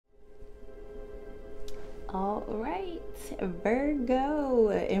All right, Virgo,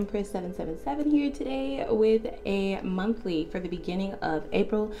 Empress 777 here today with a monthly for the beginning of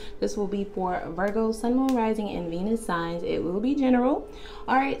April. This will be for Virgo, Sun, Moon, Rising, and Venus signs. It will be general.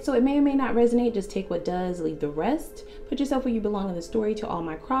 All right, so it may or may not resonate. Just take what does, leave the rest. Put yourself where you belong in the story. To all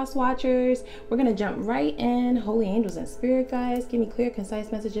my cross watchers, we're going to jump right in. Holy angels and spirit guides, give me clear, concise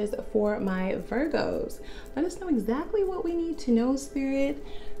messages for my Virgos. Let us know exactly what we need to know, Spirit.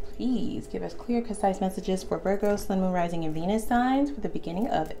 Please give us clear, concise messages for Virgo, Sun, Moon, Rising, and Venus signs for the beginning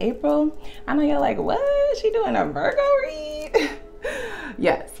of April. I know you're like, what? She doing a Virgo read?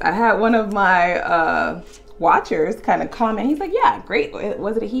 Yes, I had one of my watchers kind of comment. He's like, yeah, great.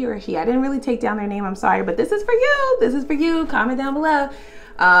 Was it a he or a she? I didn't really take down their name. I'm sorry, but this is for you. This is for you. Comment down below.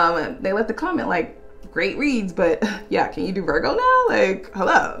 They left a comment like, great reads, but yeah, can you do Virgo now? Like,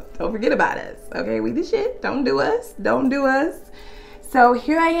 hello, don't forget about us. Okay, we the shit. Don't do us. Don't do us. So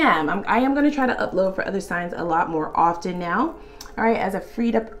here I am. I am going to try to upload for other signs a lot more often now. All right, as I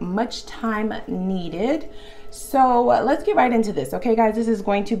freed up much time needed. So let's get right into this. Okay, guys, this is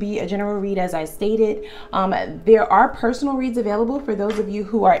going to be a general read as I stated. There are personal reads available for those of you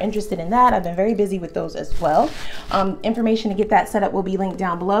who are interested in that. I've been very busy with those as well. Information to get that set up will be linked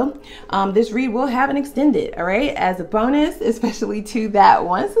down below. This read will have an extended, all right, as a bonus, especially to that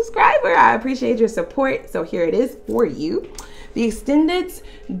one subscriber. I appreciate your support. So here it is for you. The extendeds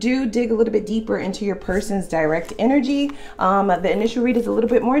do dig a little bit deeper into your person's direct energy. The initial read is a little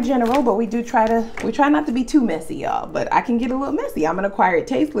bit more general, but we try not to be too messy, y'all. But I can get a little messy. I'm an acquired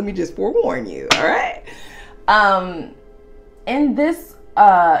taste. Let me just forewarn you. All right. In this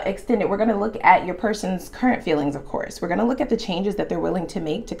extended, we're going to look at your person's current feelings, of course. We're going to look at the changes that they're willing to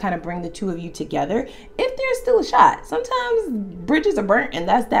make to kind of bring the two of you together, if there's still a shot. Sometimes bridges are burnt, and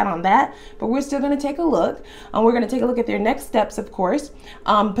that's that on that, but we're still going to take a look. We're going to take a look at their next steps, of course,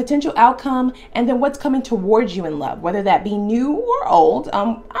 potential outcome, and then what's coming towards you in love, whether that be new or old.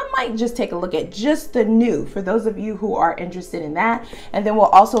 I might just take a look at just the new for those of you who are interested in that, and then we'll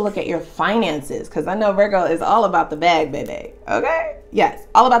also look at your finances, because I know Virgo is all about the bag, baby. Okay? Yes,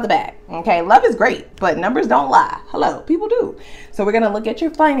 all about the bag. Okay, love is great, but numbers don't lie. Hello, people do. So we're going to look at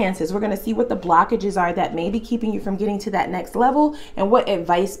your finances. We're going to see what the blockages are that may be keeping you from getting to that next level, and what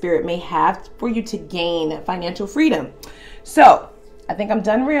advice Spirit may have for you to gain financial freedom. So I think I'm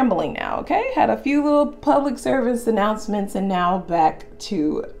done rambling now. Okay, had a few little public service announcements, and now back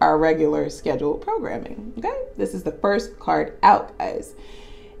to our regular scheduled programming. Okay, this is the first card out, guys.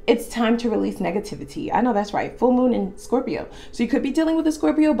 It's time to release negativity. I know that's right. Full moon in Scorpio. So you could be dealing with a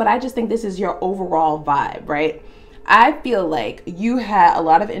Scorpio, but I just think this is your overall vibe, right? I feel like you had a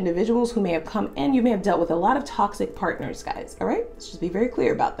lot of individuals who may have come in. You may have dealt with a lot of toxic partners, guys. All right. Let's just be very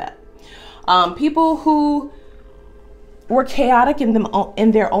clear about that. People who were chaotic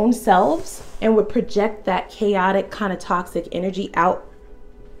in their own selves and would project that chaotic kind of toxic energy out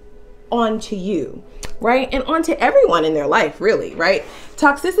onto you, right? And onto everyone in their life, really, right?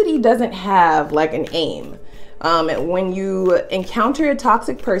 Toxicity doesn't have like an aim. When you encounter a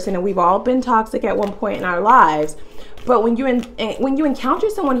toxic person, and we've all been toxic at one point in our lives, but when you encounter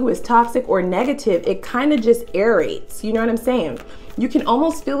someone who is toxic or negative, it kind of just aerates. You know what I'm saying? You can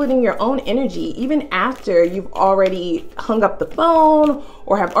almost feel it in your own energy, even after you've already hung up the phone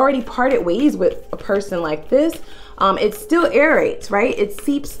or have already parted ways with a person like this. It still aerates, right? It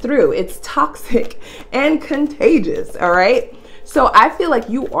seeps through. It's toxic and contagious, all right? So I feel like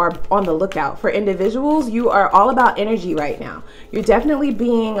you are on the lookout for individuals. You are all about energy right now. You're definitely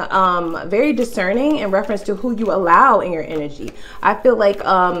being very discerning in reference to who you allow in your energy. I feel like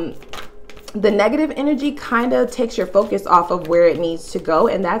the negative energy kind of takes your focus off of where it needs to go,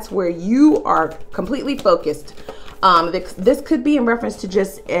 and that's where you are completely focused. This could be in reference to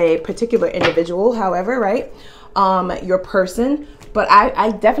just a particular individual, however, right? Your person, but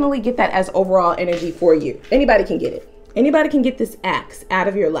I definitely get that as overall energy for you. Anybody can get it. Anybody can get this axe out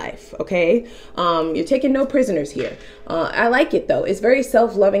of your life, okay? You're taking no prisoners here. I like it though. It's very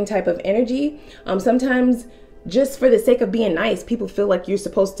self-loving type of energy. Sometimes just for the sake of being nice, people feel like you're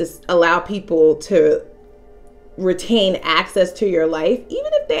supposed to allow people to retain access to your life,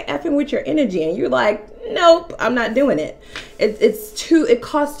 even if they're effing with your energy, and you're like, nope, I'm not doing it. It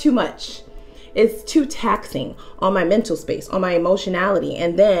costs too much. It's too taxing on my mental space, on my emotionality.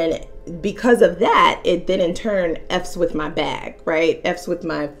 And then because of that, it then in turn F's with my bag, right? F's with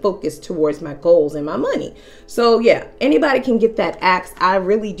my focus towards my goals and my money. So yeah, anybody can get that axe. I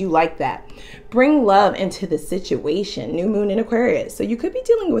really do like that. Bring love into the situation. New moon in Aquarius. So you could be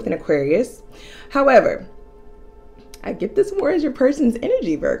dealing with an Aquarius. However, I get this more as your person's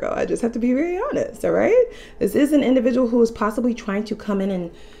energy, Virgo. I just have to be very honest, all right? This is an individual who is possibly trying to come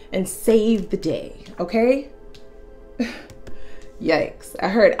in and save the day, okay? Yikes. I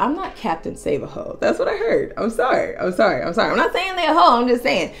heard, I'm not Captain Save-A-Ho. That's what I heard. I'm sorry. I'm not saying they're a hoe. I'm just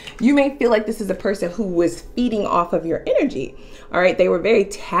saying you may feel like this is a person who was feeding off of your energy. All right. They were very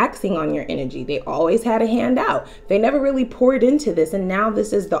taxing on your energy. They always had a hand out. They never really poured into this. And now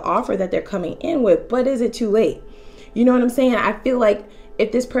this is the offer that they're coming in with. But is it too late? You know what I'm saying? I feel like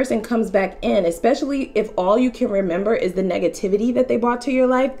if this person comes back in, especially if all you can remember is the negativity that they brought to your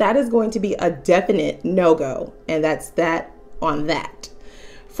life, that is going to be a definite no-go. And that's that on that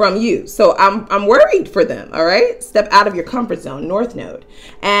from you. So I'm worried for them. All right. Step out of your comfort zone, North Node.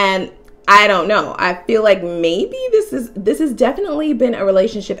 And I don't know. I feel like maybe this has definitely been a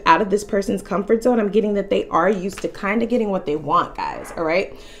relationship out of this person's comfort zone. I'm getting that they are used to kind of getting what they want, guys. All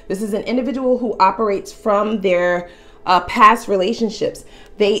right. This is an individual who operates from their past relationships.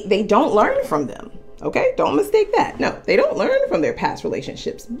 They don't learn from them. Okay. Don't mistake that. No, they don't learn from their past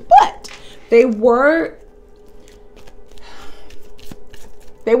relationships, but they were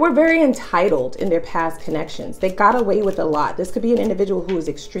very entitled in their past connections. They got away with a lot. This could be an individual who is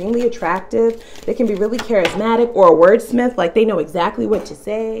extremely attractive. They can be really charismatic or a wordsmith, like they know exactly what to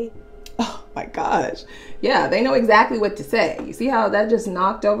say. Oh my gosh. Yeah, they know exactly what to say. You see how that just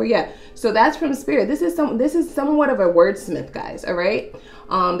knocked over? Yeah. So that's from Spirit. This is somewhat of a wordsmith, guys. All right.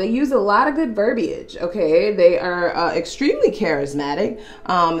 They use a lot of good verbiage. Okay. They are extremely charismatic.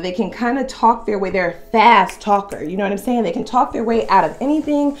 They can kind of talk their way. They're a fast talker. You know what I'm saying? They can talk their way out of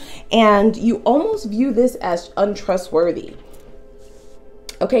anything. And you almost view this as untrustworthy.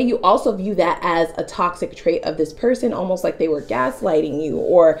 Okay, you also view that as a toxic trait of this person, almost like they were gaslighting you,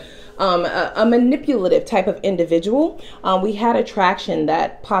 or a manipulative type of individual. We had attraction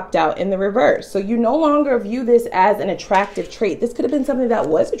that popped out in the reverse. So you no longer view this as an attractive trait. This could have been something that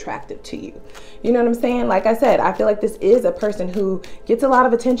was attractive to you. You know what I'm saying? Like I said, I feel like this is a person who gets a lot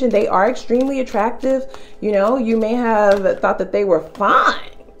of attention. They are extremely attractive. You know, you may have thought that they were fine,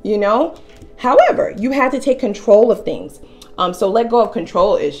 you know. However, you had to take control of things. So let go of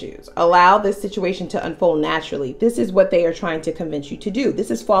control issues. Allow this situation to unfold naturally. This is what they are trying to convince you to do. This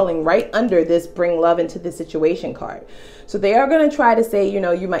is falling right under this bring love into the situation card. So they are going to try to say, you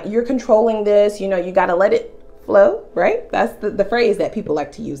know, you're controlling this, you know, you got to let it flow, right? That's the phrase that people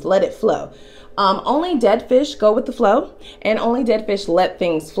like to use. Let it flow. Only dead fish go with the flow, and only dead fish let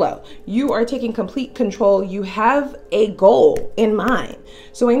things flow. You are taking complete control. You have a goal in mind.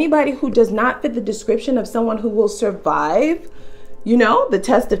 So anybody who does not fit the description of someone who will survive, you know, the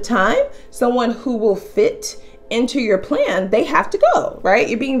test of time, someone who will fit into your plan, they have to go, right?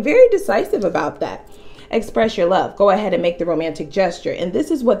 You're being very decisive about that. Express your love. Go ahead and make the romantic gesture. And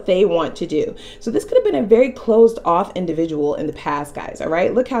this is what they want to do. So this could have been a very closed off individual in the past, guys. All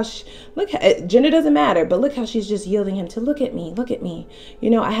right. Look how, gender doesn't matter, but look how she's just yielding him to look at me. Look at me. You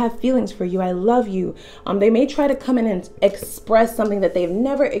know, I have feelings for you. I love you. They may try to come in and express something that they've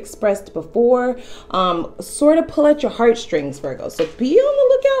never expressed before. Sort of pull at your heartstrings, Virgo. So be on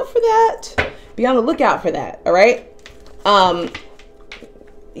the lookout for that. Be on the lookout for that. All right.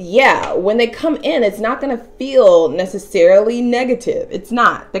 Yeah, when they come in, it's not going to feel necessarily negative. It's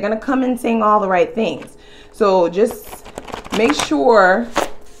not. They're going to come in saying all the right things. So just make sure.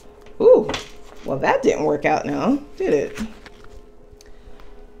 Ooh, well, that didn't work out now, did it?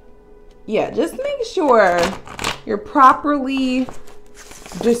 Yeah, just make sure you're properly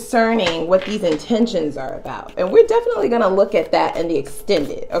discerning what these intentions are about. And we're definitely going to look at that in the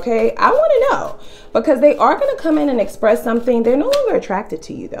extended. Okay, I want to know, because they are going to come in and express something. They're no longer attracted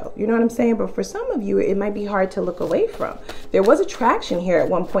to you, though. You know what I'm saying? But for some of you, it might be hard to look away from. There was attraction here at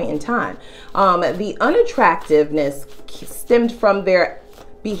one point in time. The unattractiveness stemmed from their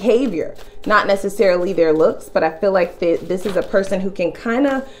behavior, not necessarily their looks, but I feel like this is a person who can kind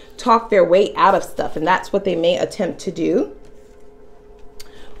of talk their way out of stuff, and that's what they may attempt to do.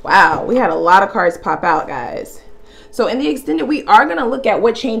 Wow, we had a lot of cards pop out, guys. So in the extended, we are going to look at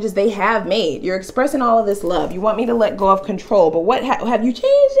what changes they have made. You're expressing all of this love. You want me to let go of control, but what have you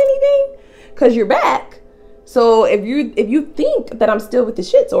changed anything? Because you're back. So if you think that I'm still with the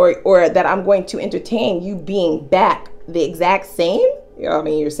shits, or that I'm going to entertain you being back the exact same, you know, I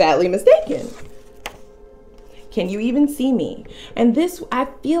mean, you're sadly mistaken. Can you even see me? And this, I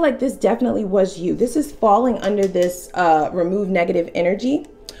feel like this definitely was you. This is falling under this remove negative energy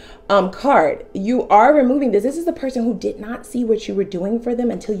card. You are removing this. This is the person who did not see what you were doing for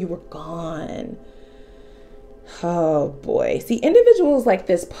them until you were gone. Oh boy. See, individuals like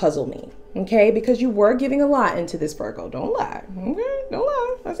this puzzle me. Okay, because you were giving a lot into this, Virgo. Don't lie. Okay, don't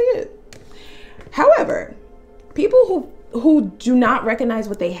lie. I see it. However, People who do not recognize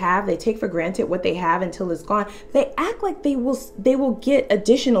what they have, they take for granted what they have until it's gone. They act like they will get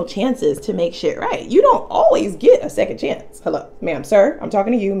additional chances to make shit right. You don't always get a second chance. Hello, ma'am, sir. I'm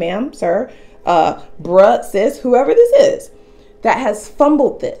talking to you, ma'am, sir, bruh, sis, whoever this is that has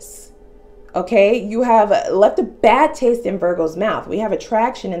fumbled this. Okay, you have left a bad taste in Virgo's mouth. We have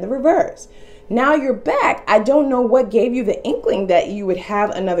attraction in the reverse. Now you're back. I don't know what gave you the inkling that you would have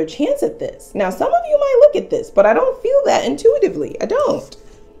another chance at this. Now, some of you might look at this, but I don't feel that intuitively. I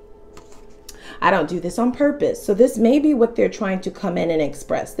don't do this on purpose. So this may be what they're trying to come in and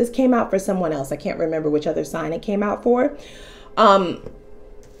express. This came out for someone else. I can't remember which other sign it came out for.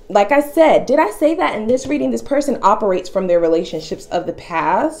 Like I said, did I say that in this reading, this person operates from their relationships of the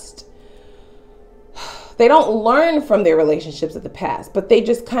past? They don't learn from their relationships of the past, but they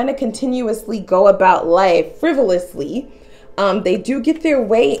just kind of continuously go about life frivolously. They do get their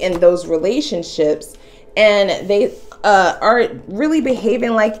way in those relationships, and they are really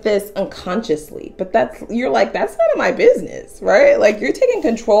behaving like this unconsciously. But you're like, that's none of my business, right? Like, you're taking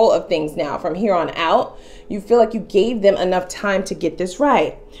control of things now from here on out. You feel like you gave them enough time to get this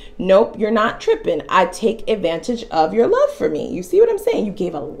right. Nope, you're not tripping. I take advantage of your love for me. You see what I'm saying? You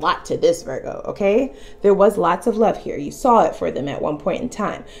gave a lot to this, Virgo, okay? There was lots of love here. You saw it for them at one point in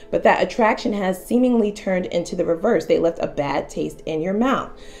time. But that attraction has seemingly turned into the reverse. They left a bad taste in your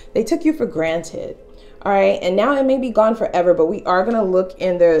mouth. They took you for granted. All right, and now it may be gone forever, but we are going to look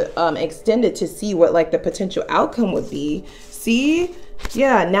in the extended to see what like the potential outcome would be. See?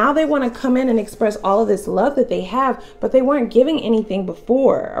 Yeah, now they want to come in and express all of this love that they have, but they weren't giving anything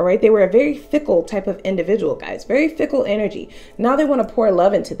before, all right? They were a very fickle type of individual, guys, very fickle energy. Now they want to pour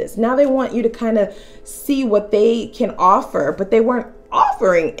love into this. Now they want you to kind of see what they can offer, but they weren't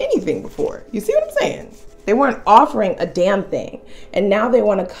offering anything before. You see what I'm saying? They weren't offering a damn thing. And now they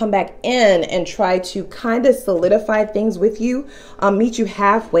want to come back in and try to kind of solidify things with you, meet you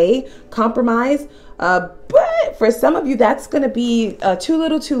halfway, compromise. But for some of you, that's going to be too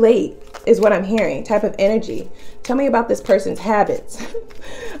little too late is what I'm hearing, type of energy. Tell me about this person's habits.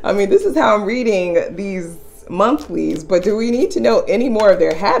 I mean, this is how I'm reading these monthlies, but do we need to know any more of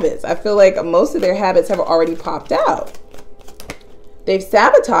their habits? I feel like most of their habits have already popped out. They've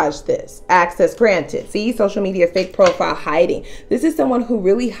sabotaged this. Access granted. See, social media, fake profile, hiding. This is someone who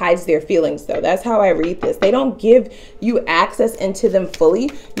really hides their feelings, though. That's how I read this. They don't give you access into them fully.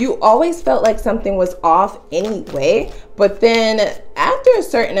 You always felt like something was off anyway, but then after a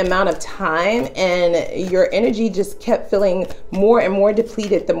certain amount of time and your energy just kept feeling more and more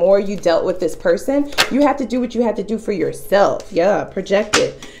depleted, the more you dealt with this person, you have to do what you have to do for yourself. Yeah, project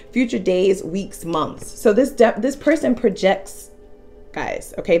it. Future days, weeks, months. So this person projects,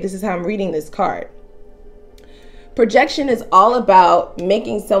 guys, okay? This is how I'm reading this card. Projection is all about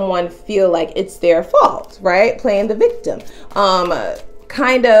making someone feel like it's their fault, right? Playing the victim.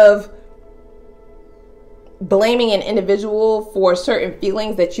 Kind of blaming an individual for certain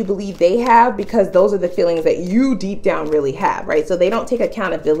feelings that you believe they have because those are the feelings that you deep down really have, right? So they don't take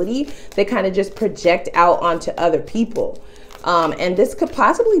accountability. They kind of just project out onto other people. And this could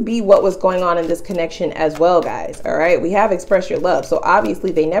possibly be what was going on in this connection as well, guys. All right. We have expressed your love. So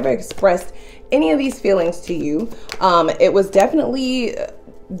obviously they never expressed any of these feelings to you. It was definitely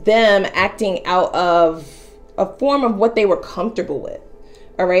them acting out of a form of what they were comfortable with.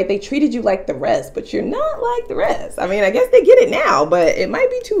 All right. They treated you like the rest, but you're not like the rest. I mean, I guess they get it now, but it might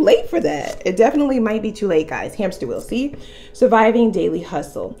be too late for that. It definitely might be too late, guys. Hamster wheel, see? Surviving daily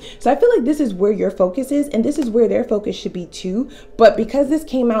hustle. So I feel like this is where your focus is, and this is where their focus should be too. But because this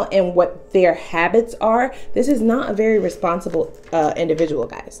came out in what their habits are, this is not a very responsible individual,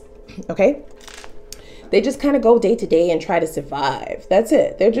 guys. Okay? They just kind of go day to day and try to survive. That's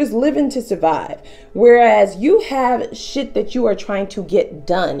it. They're just living to survive. Whereas you have shit that you are trying to get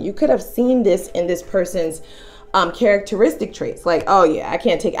done. You could have seen this in this person's characteristic traits. Like, oh yeah,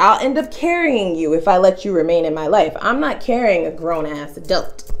 I'll end up carrying you if I let you remain in my life. I'm not carrying a grown ass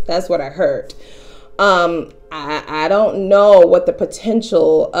adult. That's what I heard. I don't know what the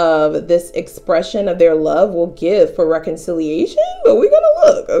potential of this expression of their love will give for reconciliation, but we're going to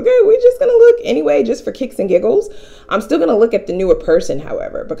look, okay? We're just going to look anyway, just for kicks and giggles. I'm still going to look at the newer person,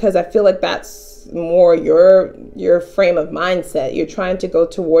 however, because I feel like that's more your frame of mindset. You're trying to go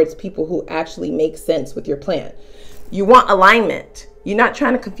towards people who actually make sense with your plan. You want alignment. You're not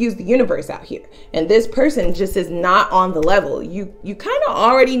trying to confuse the universe out here. And this person just is not on the level. You kind of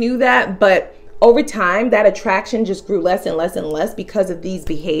already knew that, but over time, that attraction just grew less and less and less because of these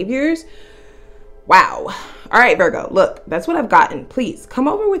behaviors. Wow. All right, Virgo, look, that's what I've gotten. Please come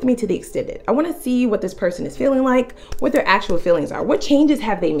over with me to the extended. I want to see what this person is feeling like, what their actual feelings are. What changes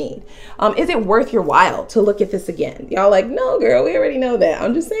have they made? Is it worth your while to look at this again? Y'all like, no, girl, we already know that.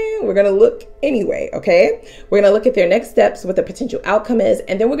 I'm just saying we're going to look anyway, okay? We're going to look at their next steps, what the potential outcome is,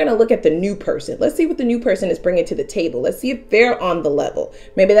 and then we're going to look at the new person. Let's see what the new person is bringing to the table. Let's see if they're on the level.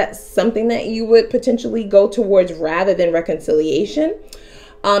 Maybe that's something that you would potentially go towards rather than reconciliation.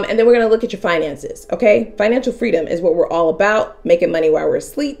 And then we're going to look at your finances, okay? Financial freedom is what we're all about, making money while we're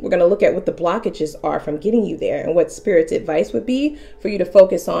asleep. We're going to look at what the blockages are from getting you there and what Spirit's advice would be for you to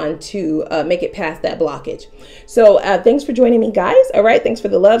focus on to make it past that blockage. So thanks for joining me, guys. All right, thanks for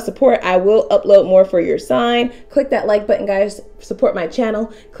the love, support. I will upload more for your sign. Click that like button, guys. Support my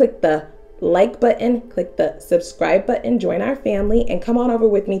channel. Click the like button, click the subscribe button, join our family, and come on over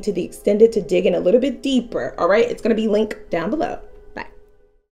with me to the extended to dig in a little bit deeper. All right, it's going to be linked down below.